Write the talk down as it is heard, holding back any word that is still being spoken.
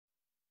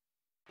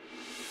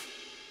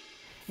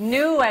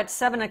New at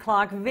 7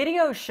 o'clock,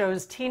 video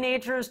shows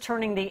teenagers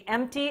turning the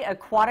empty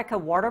Aquatica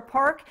water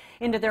park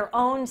into their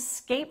own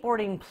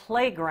skateboarding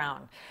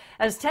playground.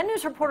 As 10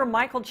 News reporter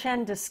Michael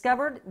Chen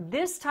discovered,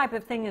 this type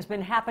of thing has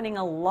been happening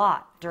a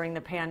lot during the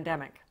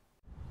pandemic.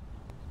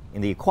 In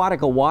the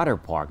Aquatica water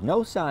park,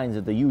 no signs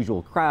of the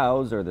usual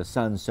crowds or the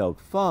sun-soaked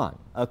fun.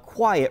 A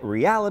quiet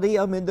reality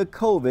amid the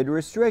COVID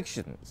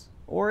restrictions.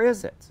 Or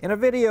is it? In a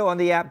video on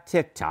the app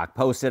TikTok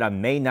posted on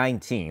May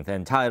 19th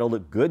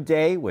entitled "Good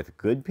Day with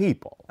Good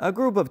People," a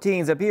group of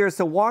teens appears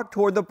to walk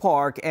toward the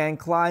park and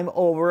climb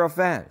over a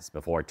fence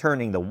before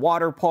turning the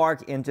water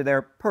park into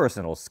their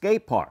personal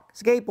skate park.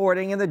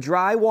 Skateboarding in the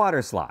dry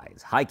water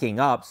slides, hiking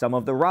up some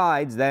of the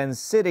rides, then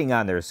sitting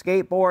on their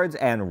skateboards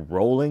and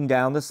rolling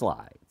down the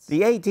slides.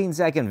 The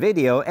 18-second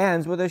video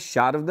ends with a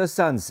shot of the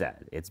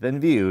sunset. It's been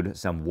viewed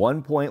some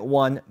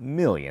 1.1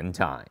 million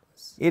times.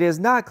 It is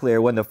not clear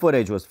when the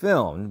footage was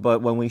filmed,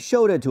 but when we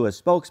showed it to a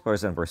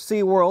spokesperson for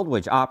SeaWorld,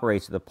 which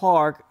operates the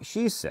park,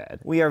 she said,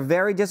 "We are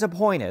very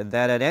disappointed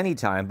that at any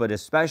time, but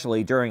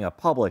especially during a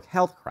public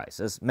health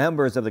crisis,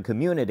 members of the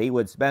community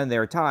would spend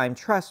their time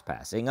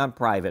trespassing on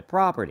private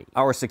property.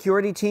 Our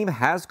security team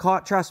has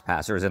caught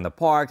trespassers in the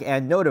park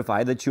and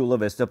notified the Chula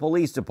Vista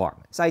Police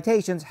Department.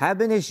 Citations have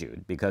been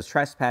issued because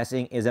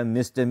trespassing is a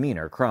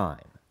misdemeanor crime."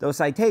 Those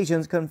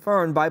citations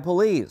confirmed by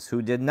police,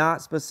 who did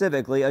not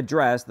specifically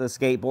address the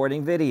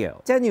skateboarding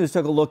video. 10 News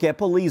took a look at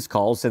police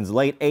calls since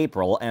late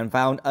April and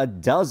found a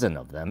dozen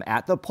of them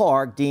at the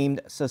park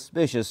deemed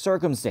suspicious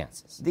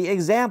circumstances. The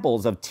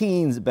examples of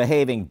teens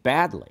behaving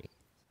badly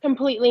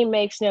completely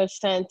makes no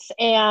sense,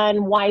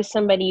 and why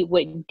somebody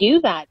would do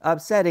that.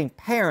 Upsetting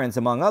parents,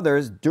 among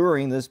others,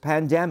 during this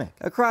pandemic.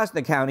 Across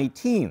the county,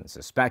 teens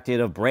suspected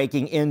of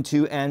breaking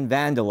into and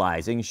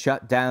vandalizing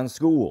shut down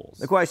schools.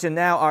 The question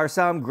now, are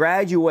some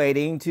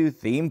graduating to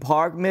theme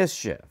park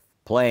mischief,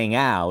 playing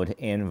out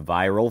in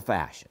viral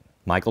fashion?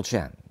 Michael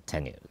Chen,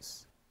 10 News.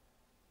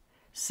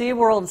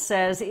 SeaWorld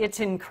says it's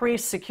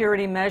increased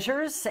security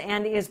measures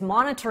and is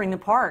monitoring the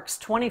parks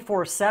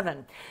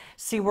 24/7.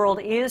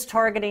 SeaWorld is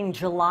targeting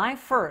July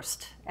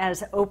 1st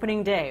as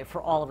opening day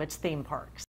for all of its theme parks.